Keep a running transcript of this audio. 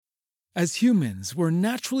As humans, we're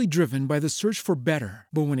naturally driven by the search for better.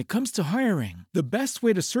 But when it comes to hiring, the best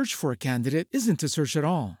way to search for a candidate isn't to search at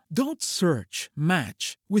all. Don't search,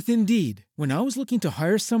 match with Indeed. When I was looking to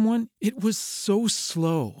hire someone, it was so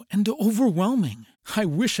slow and overwhelming. I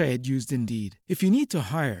wish I had used Indeed. If you need to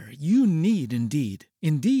hire, you need Indeed.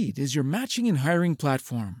 Indeed is your matching and hiring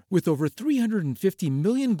platform with over 350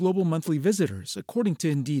 million global monthly visitors, according to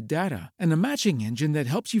Indeed data, and a matching engine that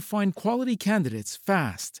helps you find quality candidates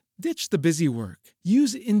fast. Ditch the busy work.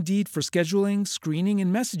 Use Indeed for scheduling, screening,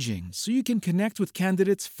 and messaging so you can connect with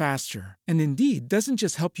candidates faster. And Indeed doesn't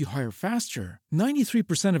just help you hire faster.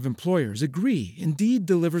 93% of employers agree Indeed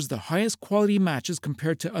delivers the highest quality matches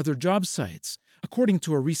compared to other job sites, according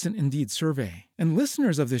to a recent Indeed survey. And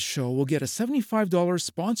listeners of this show will get a $75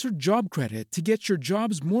 sponsored job credit to get your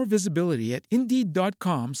jobs more visibility at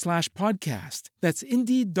Indeed.com/podcast. That's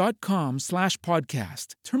Indeed.com/podcast.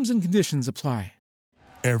 Terms and conditions apply.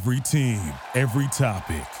 Every team, every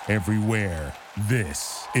topic, everywhere.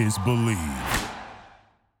 This is Believe.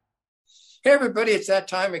 Hey, everybody, it's that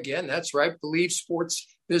time again. That's right. Believe Sports,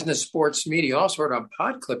 Business, Sports, Media, all sort of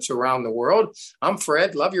pod clips around the world. I'm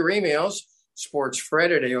Fred. Love your emails.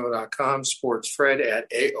 SportsFred@AOL.com,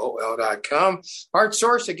 SportsFred@AOL.com. Art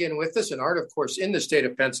Source again with us, and Art, of course, in the state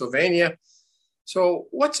of Pennsylvania. So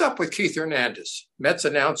what's up with Keith Hernandez, Mets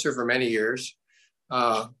announcer for many years?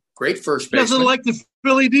 Great first baseman. Doesn't like the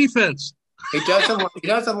Philly defense. He doesn't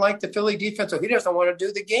like the Philly defense, so he doesn't want to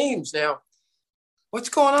do the games now. What's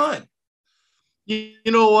going on? You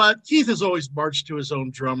know what? Keith has always marched to his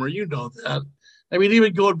own drummer. You know that. I mean,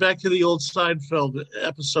 even going back to the old Seinfeld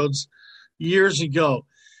episodes years ago.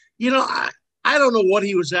 You know, I don't know what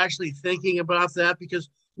he was actually thinking about that, because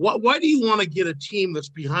why do you want to get a team that's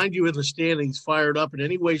behind you in the standings fired up in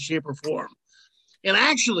any way, shape, or form? And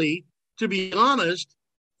actually, to be honest,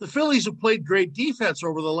 the Phillies have played great defense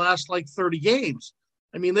over the last 30 games.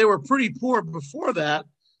 I mean, they were pretty poor before that.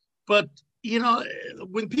 But, you know,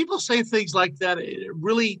 when people say things like that, it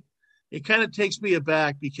kind of takes me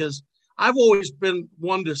aback, because I've always been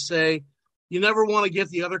one to say, you never want to get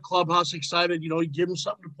the other clubhouse excited. You know, you give them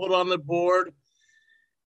something to put on the board.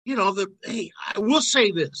 You know, I will say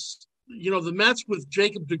this. You know, the Mets with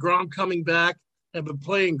Jacob deGrom coming back have been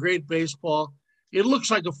playing great baseball. It looks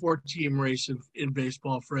like a 4-team race in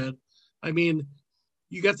baseball, Fred. I mean,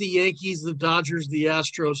 you got the Yankees, the Dodgers, the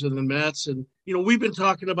Astros, and the Mets. And, you know, we've been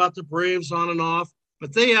talking about the Braves on and off,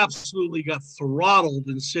 but they absolutely got throttled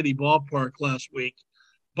in City Ballpark last week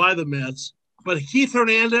by the Mets. But Keith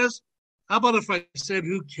Hernandez, how about if I said,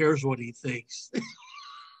 who cares what he thinks?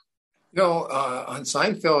 On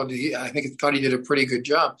Seinfeld, I thought he did a pretty good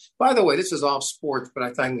job. By the way, this is off sports, but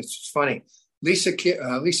I find this is funny. Lisa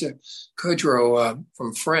Kudrow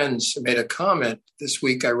from Friends made a comment this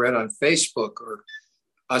week I read on Facebook, or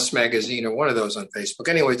Us Magazine, or one of those on Facebook.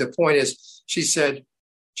 Anyway, the point is, she said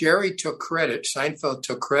Seinfeld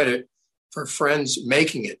took credit for Friends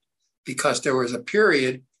making it, because there was a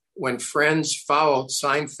period when Friends followed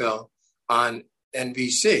Seinfeld on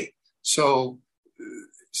NBC. So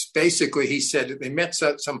basically, he said they met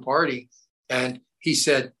at some party, and he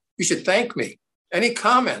said, "You should thank me." Any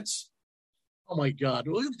comments? Oh, my God.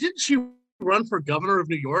 Well, didn't she run for governor of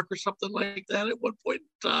New York or something like that at one point in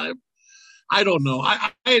time? I don't know.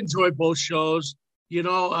 I enjoy both shows. You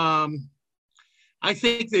know, I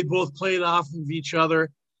think they both played off of each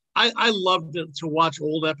other. I loved to watch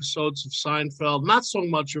old episodes of Seinfeld, not so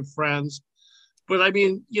much of Friends. But, I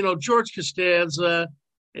mean, you know, George Costanza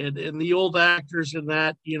and the old actors in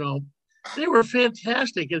that, you know, they were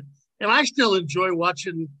fantastic. And I still enjoy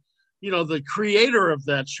watching, you know, the creator of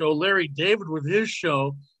that show, Larry David, with his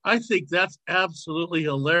show. I think that's absolutely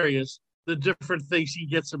hilarious, the different things he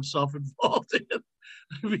gets himself involved in.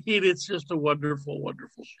 I mean, it's just a wonderful,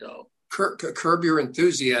 wonderful show. Curb Your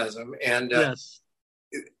Enthusiasm. And yes,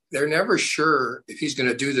 they're never sure if he's going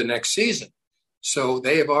to do the next season. So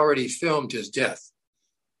they have already filmed his death.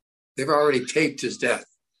 They've already taped his death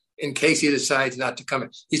in case he decides not to come.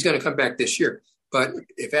 He's going to come back this year. But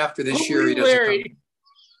if after this year he doesn't come,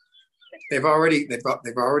 they've already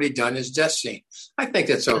done his death scene. I think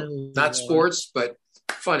that's not sports, but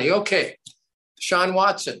funny. Okay, Sean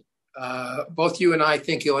Watson. Both you and I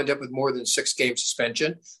think he'll end up with more than 6-game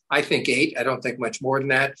suspension. I think 8. I don't think much more than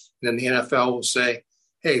that. And then the NFL will say,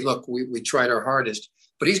 "Hey, look, we tried our hardest."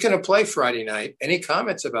 But he's going to play Friday night. Any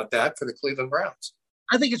comments about that for the Cleveland Browns?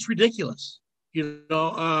 I think it's ridiculous. You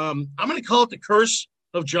know, I'm going to call it the curse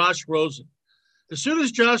of Josh Rosen. As soon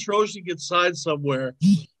as Josh Rosen gets signed somewhere,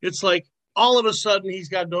 it's like all of a sudden he's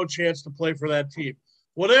got no chance to play for that team.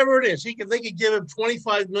 Whatever it is, they could give him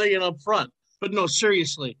 $25 million up front. But no,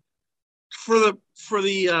 seriously, for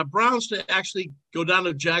the Browns to actually go down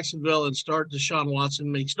to Jacksonville and start Deshaun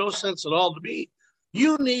Watson makes no sense at all to me.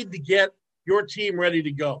 You need to get your team ready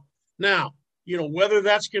to go. Now, whether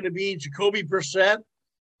that's going to be Jacoby Brissett,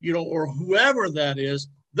 or whoever that is,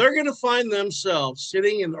 they're going to find themselves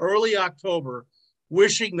sitting in early October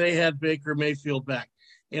wishing they had Baker Mayfield back.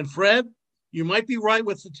 And Fred, you might be right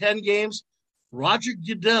with the 10 games. Roger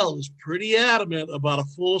Goodell is pretty adamant about a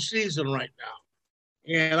full season right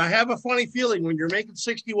now. And I have a funny feeling when you're making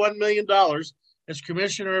 $61 million as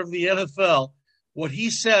commissioner of the NFL, what he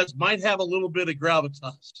says might have a little bit of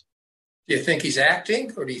gravitas. Do you think he's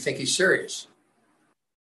acting, or do you think he's serious?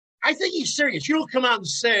 I think he's serious. You don't come out and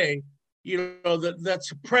say,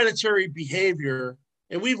 that's a predatory behavior.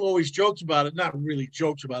 And we've always joked about it, not really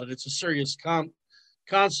joked about it. It's a serious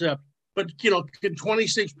concept. But, can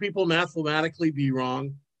 26 people mathematically be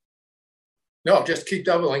wrong? No, just keep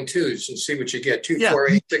doubling twos and see what you get. 2,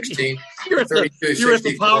 4, 8, 16, you're 32, you're at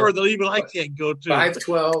the power that even I can't go to. 5,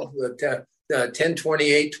 12, 10,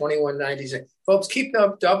 28, 21, 96. Folks, keep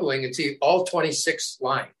doubling and see all 26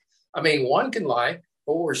 lying. I mean, one can lie.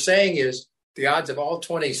 But what we're saying is the odds of all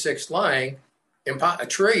 26 lying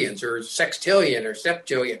trillions or sextillion or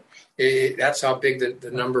septillion. That's how big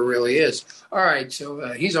the number really is. All right,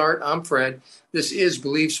 so he's Art. I'm Fred. This is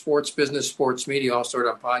Believe Sports Business Sports Media, also heard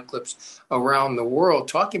on pod clips around the world,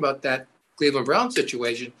 talking about that Cleveland Browns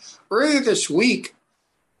situation. Earlier this week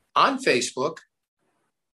on Facebook,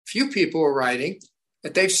 few people were writing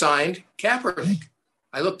that they've signed Kaepernick.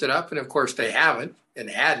 I looked it up, and of course they haven't and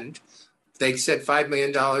hadn't. They said $5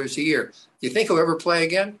 million a year. Do you think he'll ever play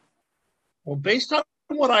again? Well, based on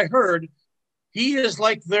what I heard, he is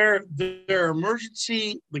like their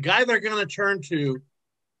emergency, the guy they're going to turn to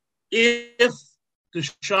if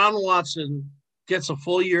Deshaun Watson gets a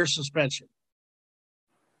full year suspension.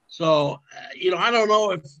 So, I don't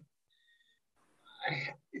know if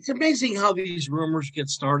 – it's amazing how these rumors get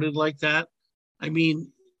started like that. I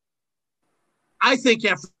mean, I think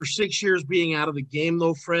after 6 years being out of the game,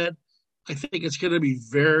 though, Fred, I think it's going to be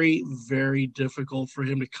very, very difficult for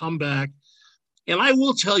him to come back. And I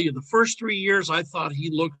will tell you, the first 3 years, I thought he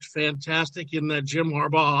looked fantastic in that Jim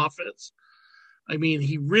Harbaugh offense. I mean,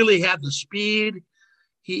 he really had the speed.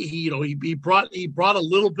 He brought a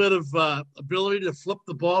little bit of ability to flip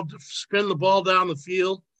the ball, to spin the ball down the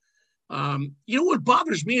field. What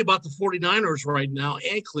bothers me about the 49ers right now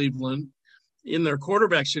and Cleveland in their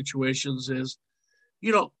quarterback situations is,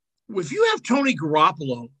 if you have Tony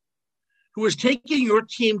Garoppolo, who is taking your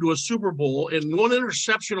team to a Super Bowl and one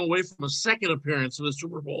interception away from a second appearance in the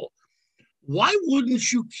Super Bowl, why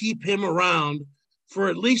wouldn't you keep him around for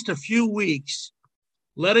at least a few weeks?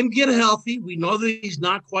 Let him get healthy. We know that he's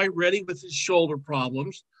not quite ready with his shoulder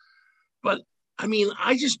problems. But,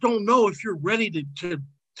 I just don't know if you're ready to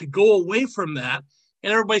go away from that.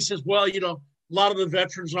 And everybody says, well, a lot of the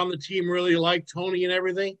veterans on the team really like Tony and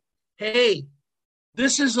everything. Hey,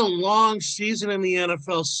 this is a long season in the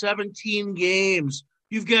NFL, 17 games.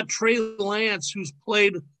 You've got Trey Lance, who's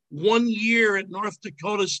played 1 year at North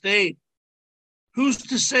Dakota State. Who's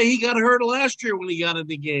to say he got hurt last year when he got in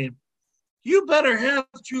the game? You better have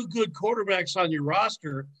 2 good quarterbacks on your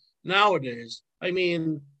roster nowadays.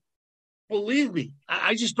 Believe me,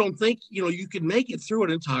 I just don't think, you can make it through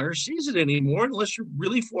an entire season anymore unless you're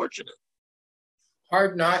really fortunate.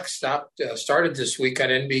 Hard Knocks started this week on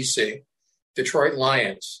NBC. Detroit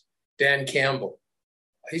Lions, Dan Campbell.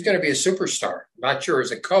 He's going to be a superstar. I'm not sure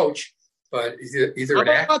as a coach, but either an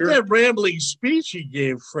actor. How about that rambling speech he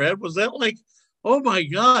gave, Fred? Was that like, oh, my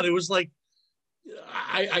God, it was like,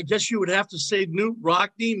 I guess you would have to say Knute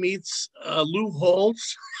Rockne meets Lou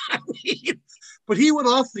Holtz. But he went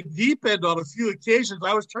off the deep end on a few occasions.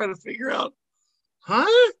 I was trying to figure out,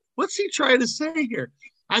 what's he trying to say here?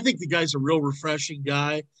 I think the guy's a real refreshing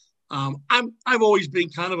guy. I've always been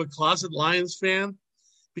kind of a closet Lions fan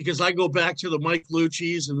because I go back to the Mike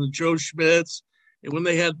Lucci's and the Joe Schmitz. And when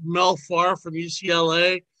they had Mel Farr from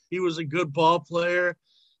UCLA, he was a good ball player.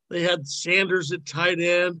 They had Sanders at tight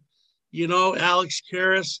end, Alex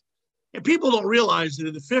Karras. And people don't realize that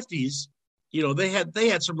in the 50s, they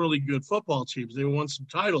had some really good football teams. They won some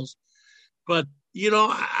titles. But,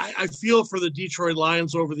 I feel for the Detroit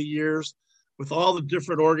Lions over the years with all the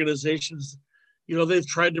different organizations. They've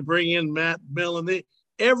tried to bring in Matt Millen.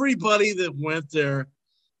 Everybody that went there,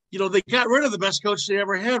 they got rid of the best coach they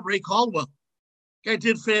ever had, Ray Caldwell. Guy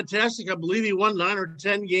did fantastic. I believe he won 9 or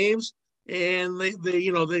 10 games, and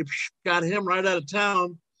they got him right out of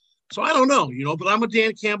town. So I don't know, but I'm a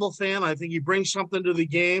Dan Campbell fan. I think he brings something to the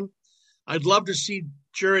game. I'd love to see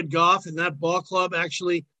Jared Goff and that ball club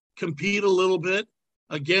actually compete a little bit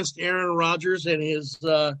against Aaron Rodgers and his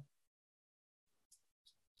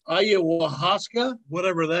ayahuasca,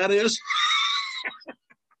 whatever that is.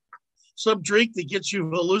 Some drink that gets you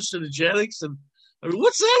hallucinogenics. And I mean,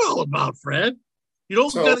 what's that all about, Fred? You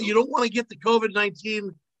don't want to get the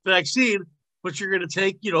COVID-19 vaccine, but you're going to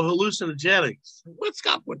take, hallucinogenics. What's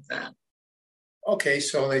up with that? Okay,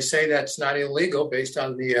 so they say that's not illegal based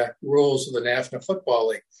on the rules of the National Football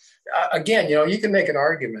League. Again, you can make an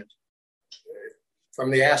argument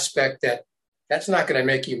from the aspect that that's not going to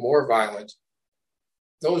make you more violent.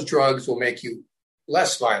 Those drugs will make you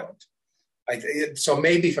less violent. So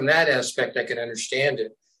maybe from that aspect, I can understand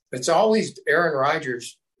it. It's always Aaron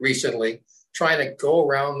Rodgers recently trying to go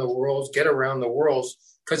around the world, get around the world,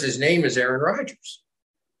 because his name is Aaron Rodgers.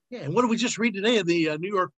 Yeah, and what did we just read today in the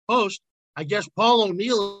New York Post? I guess Paul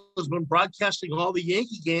O'Neill has been broadcasting all the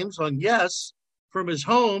Yankee games on YES from his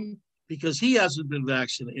home because he hasn't been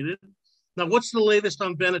vaccinated. Now, what's the latest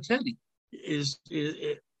on Benintendi? Is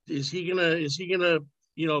he gonna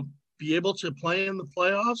be able to play in the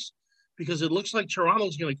playoffs? Because it looks like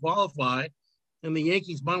Toronto's going to qualify, and the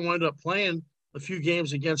Yankees might wind up playing a few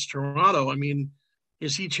games against Toronto. I mean,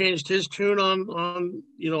 has he changed his tune on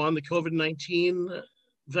the COVID-19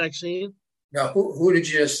 vaccine? Now, who did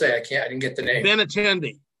you just say? I didn't get the name.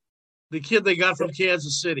 Benintendi, the kid they got from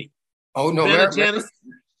Kansas City. Oh no,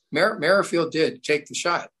 Merrifield did take the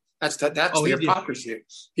shot. That's the hypocrisy.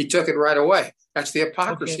 He took it right away. That's the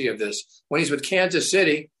hypocrisy of this. When he's with Kansas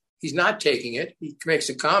City, he's not taking it. He makes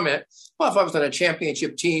a comment, well, if I was on a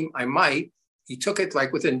championship team, I might. He took it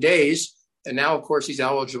like within days, and now, of course, he's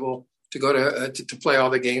eligible to go to play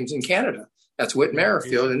all the games in Canada. That's Whit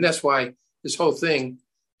Merrifield, and that's why this whole thing,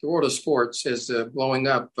 the world of sports, is blowing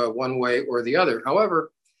up one way or the other.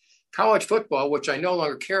 However, college football, which I no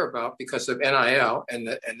longer care about because of NIL and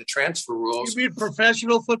the transfer rules. You mean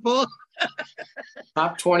professional football?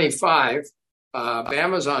 Top 25.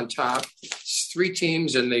 Bama's on top. 3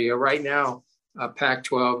 teams in the right now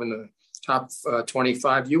Pac-12 in the top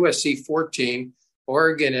 25. USC 14.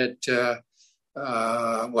 Oregon at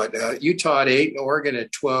Utah at 8. Oregon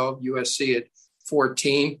at 12. USC at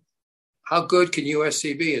 14. How good can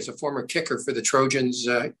USC be? As a former kicker for the Trojans,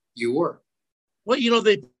 you were. Well,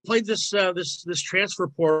 they played this transfer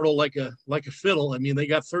portal like a fiddle. I mean, they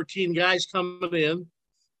got 13 guys coming in.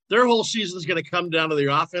 Their whole season is going to come down to their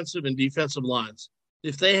offensive and defensive lines.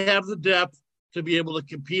 If they have the depth to be able to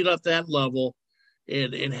compete at that level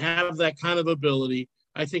and have that kind of ability,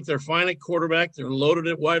 I think they're fine at quarterback. They're loaded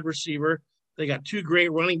at wide receiver. They got 2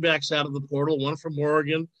 great running backs out of the portal, one from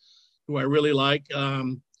Oregon, who I really like.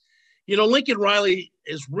 Lincoln Riley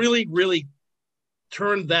has really, really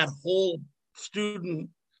turned that whole student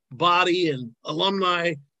body and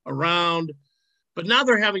alumni around. But now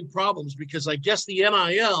they're having problems because I guess the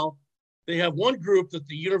NIL, they have one group that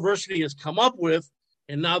the university has come up with,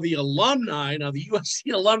 and now the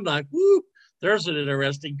USC alumni, there's an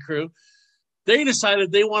interesting crew. They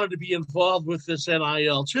decided they wanted to be involved with this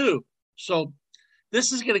NIL too. So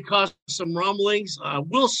this is going to cause some rumblings.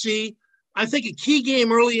 We'll see. I think a key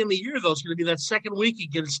game early in the year, though, is going to be that second week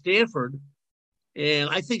against Stanford. And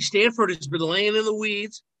I think Stanford has been laying in the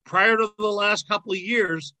weeds prior to the last couple of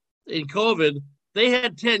years in COVID. They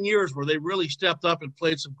had 10 years where they really stepped up and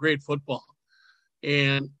played some great football.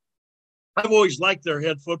 And I've always liked their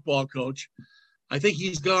head football coach. I think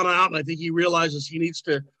he's gone out, and I think he realizes he needs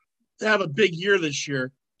to have a big year this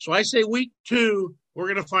year. So I say week 2, we're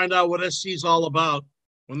going to find out what SC is all about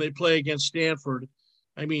when they play against Stanford.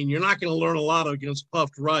 I mean, you're not going to learn a lot against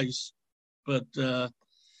puffed rice. But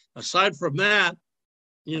aside from that,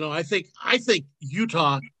 I think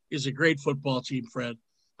Utah is a great football team, Fred.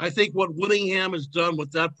 I think what Whittingham has done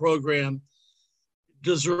with that program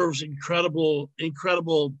deserves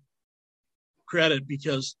incredible credit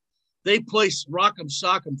because they play rock'em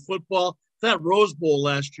sock'em football. That Rose Bowl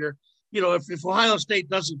last year, if Ohio State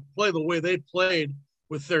doesn't play the way they played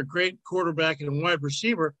with their great quarterback and wide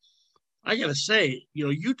receiver, I got to say,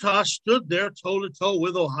 Utah stood there toe-to-toe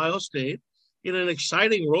with Ohio State in an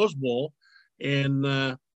exciting Rose Bowl. And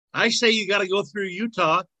I say you got to go through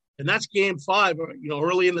Utah, and that's game 5.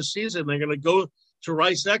 Early in the season, they're going to go to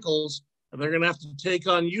Rice-Eccles, and they're going to have to take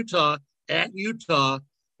on Utah at Utah,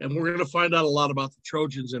 and we're going to find out a lot about the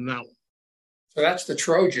Trojans in that one. So that's the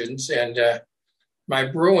Trojans, and my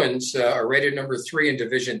Bruins are rated number 3 in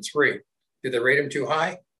Division III. Did they rate them too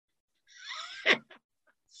high?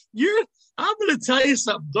 I'm going to tell you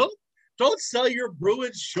something. Don't sell your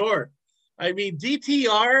Bruins short. I mean,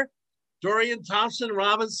 DTR, Dorian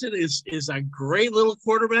Thompson-Robinson is a great little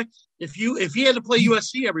quarterback. If he had to play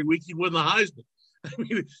USC every week, he'd win the Heisman. I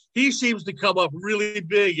mean, he seems to come up really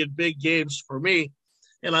big in big games for me.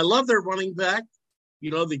 And I love their running back.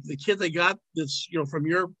 the kid they got that's, from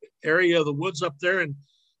your area of the woods up there in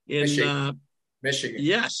Michigan.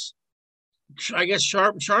 Yes. I guess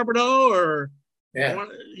Charbonneau or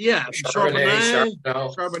Charbonnet.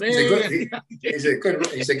 He's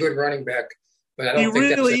a good running back, but I don't think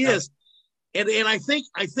he really is. And I think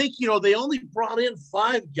they only brought in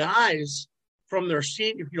 5 guys from their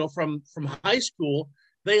senior, from high school.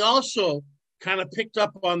 They also kind of picked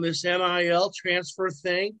up on this NIL transfer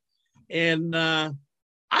thing, and I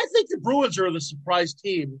think the Bruins are the surprise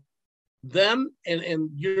team. Them and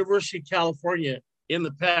University of California in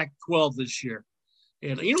the Pac-12 this year.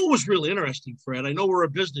 And what was really interesting, Fred? I know we're a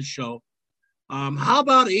business show. How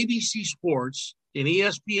about ABC Sports and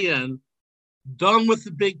ESPN done with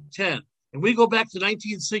the Big Ten? And we go back to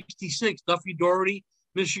 1966, Duffy Daugherty,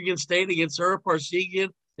 Michigan State against Ara Parseghian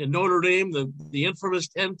and Notre Dame, the infamous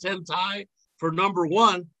 10-10 tie for number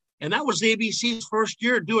 1. And that was ABC's first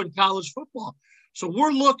year doing college football. So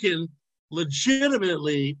we're looking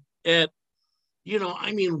legitimately at,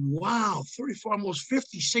 wow, 34, almost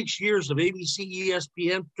 56 years of ABC,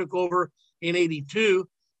 ESPN took over in 82,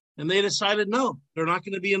 and they decided, no, they're not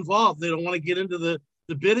going to be involved. They don't want to get into the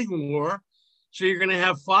bidding war. So you're going to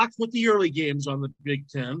have Fox with the early games on the Big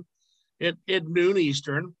Ten at noon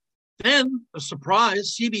Eastern. Then, a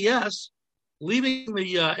surprise, CBS leaving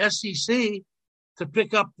the SEC to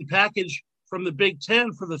pick up the package from the Big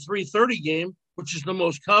Ten for the 3:30 game, which is the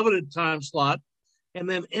most coveted time slot. And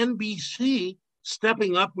then NBC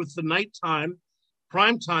stepping up with the nighttime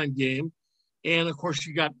primetime game. And, of course,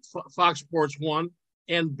 you got Fox Sports 1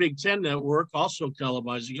 and Big Ten Network also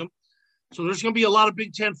televising them. So there's going to be a lot of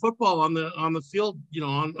Big Ten football on the field,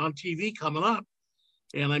 on TV coming up.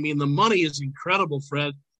 And, the money is incredible,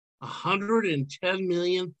 Fred. $110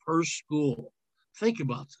 million per school. Think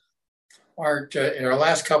about that. Art, in our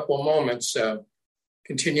last couple of moments,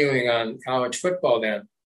 continuing on college football then,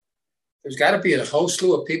 there's got to be a whole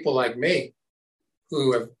slew of people like me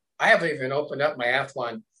I haven't even opened up my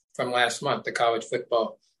Athlon from last month, the college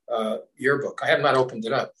football yearbook. I have not opened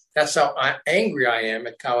it up. That's how angry I am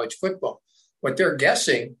at college football. What they're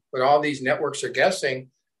guessing, what all these networks are guessing,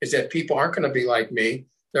 is that people aren't going to be like me.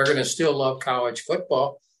 They're going to still love college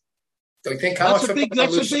football. Do you think college football?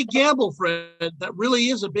 That's a big gamble, Fred. That really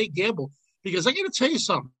is a big gamble. Because I got to tell you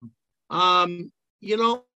something.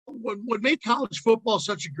 What made college football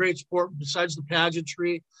such a great sport, besides the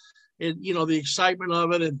pageantry and the excitement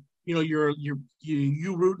of it, and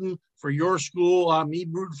you rooting for your school, me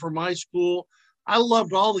rooting for my school. I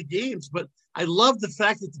loved all the games, but I loved the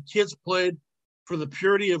fact that the kids played for the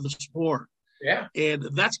purity of the sport. Yeah, and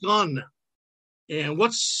that's gone now. And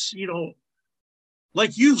what's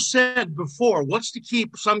like you said before, what's to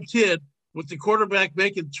keep some kid with the quarterback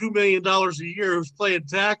making $2 million a year who's playing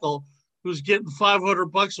tackle, who's getting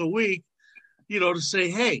 $500 a week, to say,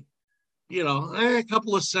 hey, a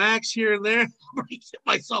couple of sacks here and there, get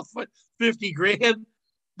myself $50,000.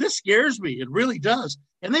 This scares me. It really does.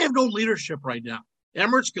 And they have no leadership right now.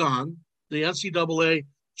 Emmert's gone, the NCAA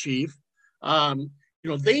chief.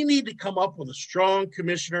 They need to come up with a strong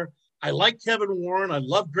commissioner. I like Kevin Warren. I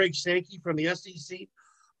love Greg Sankey from the SEC.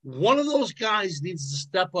 One of those guys needs to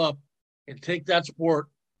step up and take that sport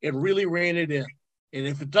and really rein it in. And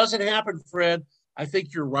if it doesn't happen, Fred, I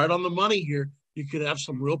think you're right on the money here. You could have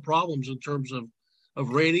some real problems in terms of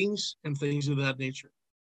ratings and things of that nature.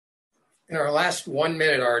 In our last 1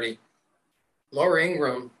 minute, Artie, Laura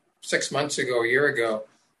Ingraham, 6 months ago, a year ago,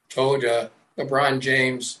 told LeBron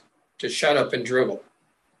James to shut up and dribble.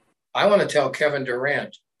 I want to tell Kevin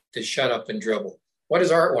Durant to shut up and dribble. What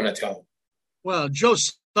does Art want to tell him? Well, Joe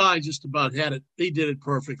Tsai just about had it. They did it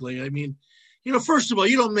perfectly. First of all,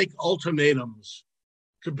 you don't make ultimatums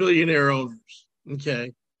to billionaire owners,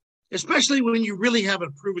 okay? Especially when you really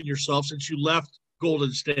haven't proven yourself since you left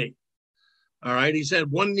Golden State. All right, he's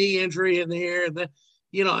had one knee injury in there. And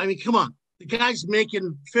come on. The guy's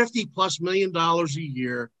making $50+ million a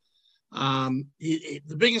year.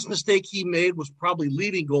 The biggest mistake he made was probably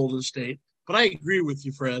leaving Golden State. But I agree with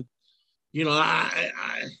you, Fred.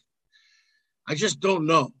 I just don't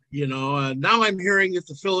know. Now I'm hearing that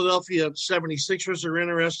the Philadelphia 76ers are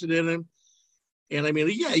interested in him. And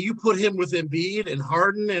you put him with Embiid and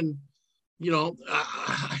Harden and,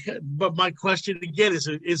 but my question again, is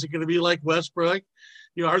it going to be like Westbrook?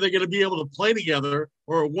 Are they going to be able to play together,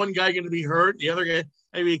 or one guy going to be hurt? The other guy,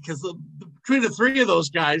 because between the three of those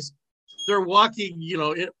guys, they're walking,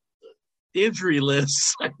 injury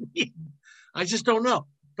lists. I just don't know.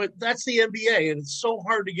 But that's the NBA, and it's so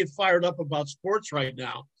hard to get fired up about sports right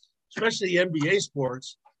now, especially NBA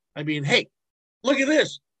sports. Hey, look at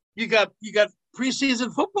this. You got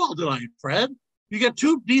preseason football tonight, Fred. You got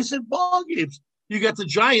 2 decent ball games. You got the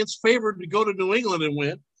Giants favored to go to New England and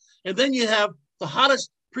win. And then you have the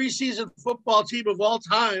hottest preseason football team of all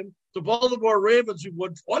time, the Baltimore Ravens, who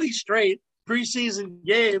won 20 straight preseason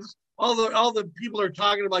games. All the people are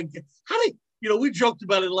talking about how do we joked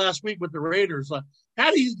about it last week with the Raiders.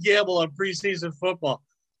 How do you gamble on preseason football?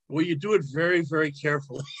 Well, you do it very, very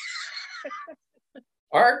carefully.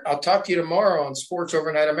 Art, I'll talk to you tomorrow on Sports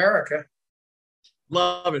Overnight America.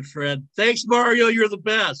 Love it, Fred. Thanks, Mario. You're the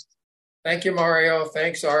best. Thank you, Mario.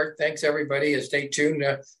 Thanks, Art. Thanks, everybody. Stay tuned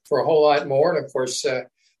for a whole lot more. And, of course,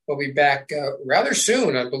 we'll be back rather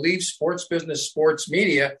soon. I believe Sports Business Sports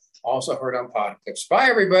Media, also heard on Podclips. Bye,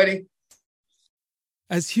 everybody.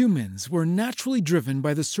 As humans, we're naturally driven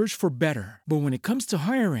by the search for better. But when it comes to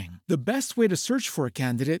hiring, the best way to search for a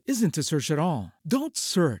candidate isn't to search at all. Don't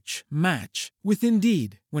search, match with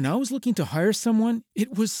Indeed. When I was looking to hire someone,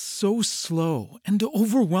 it was so slow and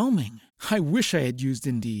overwhelming. I wish I had used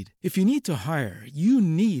Indeed. If you need to hire, you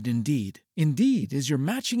need Indeed. Indeed is your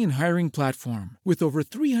matching and hiring platform with over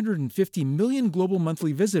 350 million global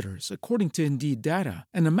monthly visitors, according to Indeed data,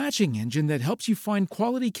 and a matching engine that helps you find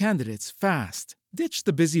quality candidates fast. Ditch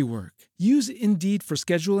the busy work. Use Indeed for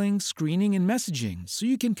scheduling, screening, and messaging so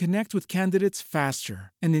you can connect with candidates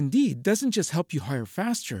faster. And Indeed doesn't just help you hire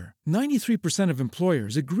faster. 93% of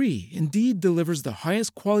employers agree Indeed delivers the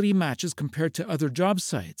highest quality matches compared to other job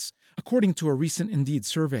sites, according to a recent Indeed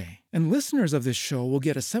survey. And listeners of this show will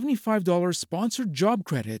get a $75 sponsored job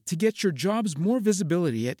credit to get your jobs more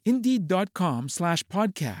visibility at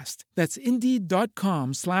Indeed.com/podcast. That's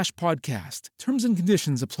Indeed.com/podcast. Terms and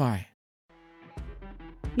conditions apply.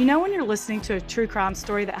 You know when you're listening to a true crime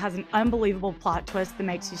story that has an unbelievable plot twist that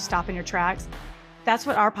makes you stop in your tracks? That's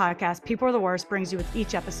what our podcast, People Are the Worst, brings you with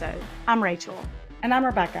each episode. I'm Rachel. And I'm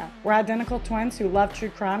Rebecca. We're identical twins who love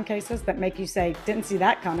true crime cases that make you say, didn't see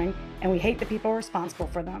that coming, and we hate the people responsible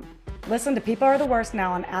for them. Listen to People Are the Worst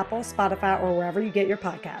now on Apple, Spotify, or wherever you get your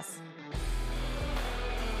podcasts.